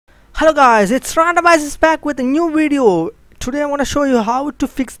Hello guys, it's RANDOMIZED back with a new video. Today I want to show you how to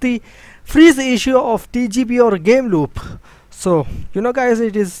fix the freeze issue of TGB or Gameloop. So guys,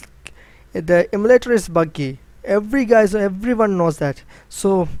 the emulator is buggy. Everyone knows that.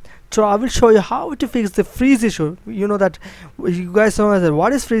 So I will show you how to fix the freeze issue. You guys know that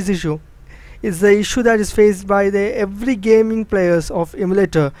what is freeze issue? Is the issue that is faced by every gaming players of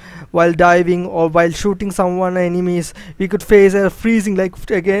emulator while diving or while shooting someone enemies. We could face a freezing like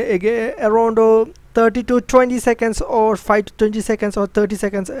again around 30 to 20 seconds or 5 to 20 seconds or 30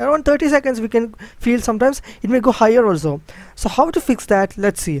 seconds. Around 30 seconds we can feel. Sometimes it may go higher also. So how to fix that?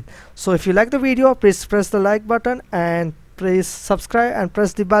 Let's see. So if you like the video, please press the like button and please subscribe and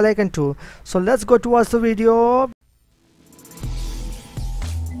press the bell icon too. So let's go towards the video.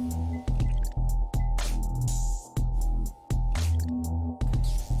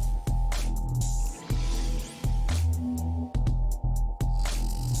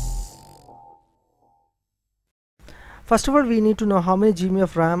 First of all, we need to know how many GB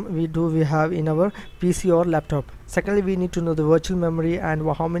of RAM we have in our PC or laptop. Secondly, we need to know the virtual memory and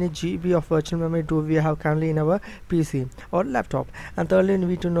how many GB of virtual memory do we have currently in our PC or laptop. And thirdly, we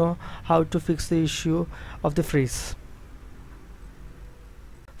need to know how to fix the issue of the freeze.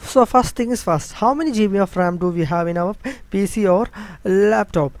 So first thing is first, how many GB of RAM do we have in our PC or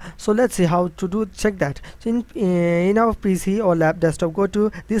laptop? So let's see how to check that. So in our PC or desktop, go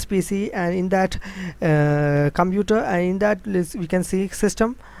to this PC, and in that computer, and in that list we can see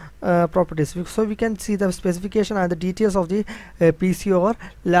system properties. So we can see the specification and the details of the PC or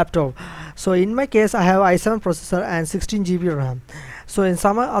laptop. So in my case, I have i7 processor and 16 GB RAM. So in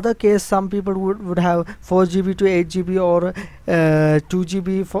some other case, some people would have 4 GB to 8 GB or 2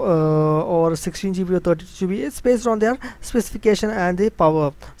 GB or 16 GB or 32 GB. It's based on their specification and the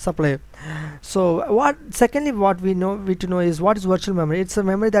power supply. So secondly, what we need to know is what is virtual memory. It's a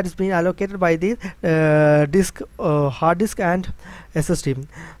memory that is being allocated by the hard disk and SSD.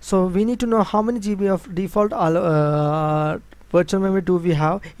 So we need to know how many GB of default virtual memory do we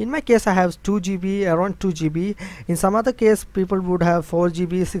have. In my case, I have 2 GB, around 2 GB. In some other case, people would have 4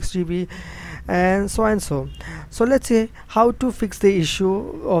 GB, 6 GB, and so and so. So let's see how to fix the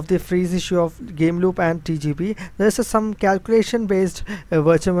issue of the freeze issue of Gameloop and TGB. There's some calculation based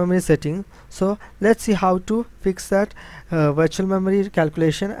virtual memory setting. So let's see how to fix that virtual memory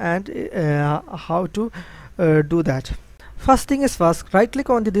calculation and how to do that. First thing is first, right click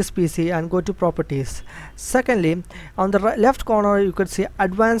on this PC and go to properties. Secondly, on the left corner you could see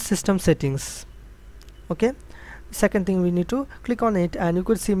advanced system settings. Okay, second thing, we need to click on it, and you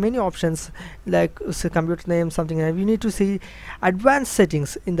could see many options like say computer name, something, and we need to see advanced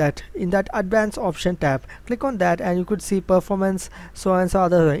settings. In that advanced option tab, click on that, and you could see performance, so and so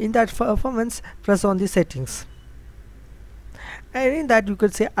other. In that performance, press on the settings, and in that you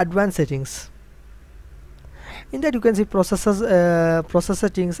could see advanced settings. In that you can see processor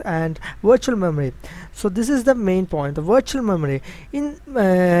settings and virtual memory. So this is the main point, the virtual memory. In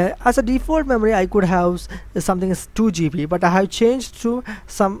as a default memory, I could have something as 2 GB, but I have changed to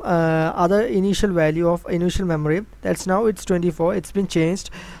some other initial value of initial memory. That's now it's 24. It's been changed.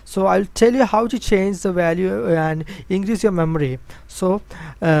 So I'll tell you how to change the value and increase your memory. So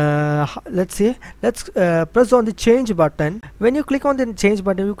let's see. Let's press on the change button. When you click on the change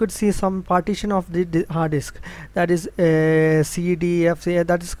button, you could see some partition of the hard disk. That is C, D, F, C,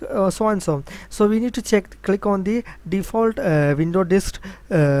 that is so and so. So we need to click on the default window disk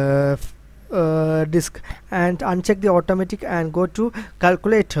and uncheck the automatic and go to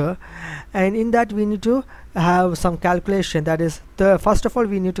calculator, and in that we need to have some calculation. That is, first of all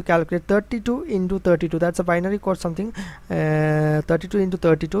we need to calculate 32 into 32. That's a binary code, something 32 into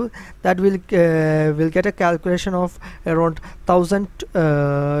 32. That will get a calculation of around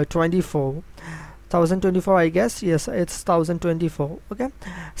 1024. 1024, I guess. Yes, it's 1024. Okay.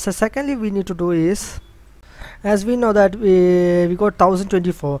 So secondly, we need to do is, as we know that we got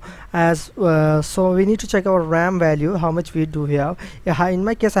 1024 as so we need to check our RAM value, how much we do have. In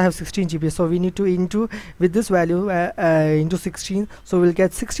my case, I have 16 GB, so we need to into with this value into 16, so we'll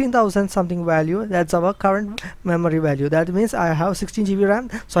get 16,000 something value. That's our current memory value. That means I have 16 GB RAM,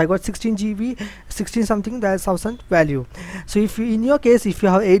 so I got 16 GB, 16 something, that's 1000 value. So if you, in your case, if you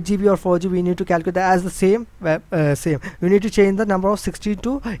have 8 GB or 4 GB, we need to calculate that as the same same. We need to change the number of 16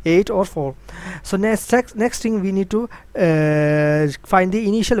 to 8 or 4. So next thing, we need to find the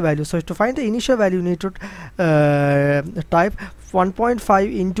initial value. So to find the initial value, you need to type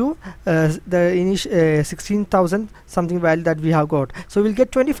 1.5 into the initial 16,000 something value that we have got. So we'll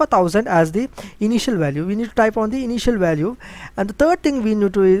get 24,000 as the initial value. We need to type on the initial value, and the third thing we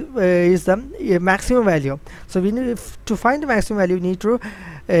need to is the maximum value. So we need to find the maximum value. We need to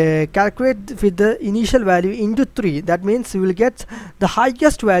calculate with the initial value into 3. That means you will get the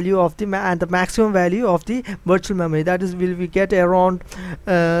highest value of the and the maximum value of the virtual memory. That is, will we get around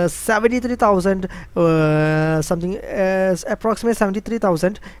 73,000 something, approximately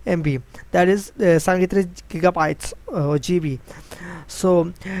 73,000 MB. That is 73 gigabytes GB.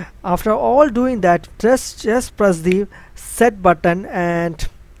 So after all doing that, just press the set button, and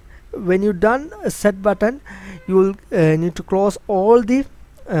when you done a set button, you will need to close all the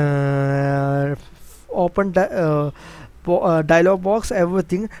open dialog box,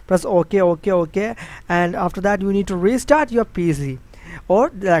 everything. Press OK, and after that you need to restart your PC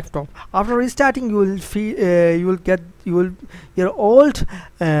or laptop. After restarting, you will feel your old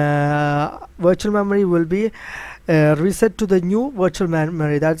virtual memory will be reset to the new virtual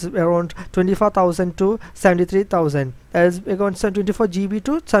memory. That's around 24,000 to 73,000. That is around 24 GB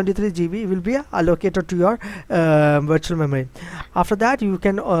to 73 GB will be allocated to your virtual memory. After that, you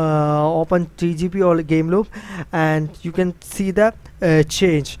can open TGB or Gameloop, and you can see the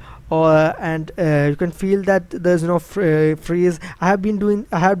change. And you can feel that there's no freeze. I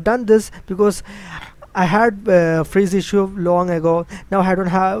have done this because I had freeze issue long ago. Now I don't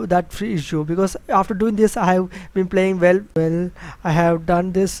have that freeze issue, because after doing this I have been playing well. I have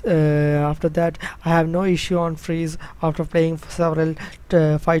done this. After that I have no issue on freeze after playing several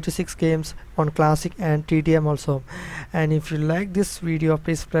 5 to 6 games on classic and TDM also. And if you like this video,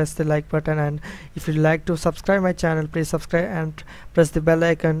 please press the like button, and if you like to subscribe my channel, please subscribe and press the bell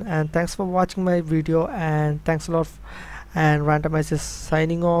icon. And thanks for watching my video, and thanks a lot. And Randomized is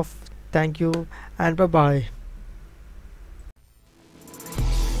signing off. Thank you and bye bye.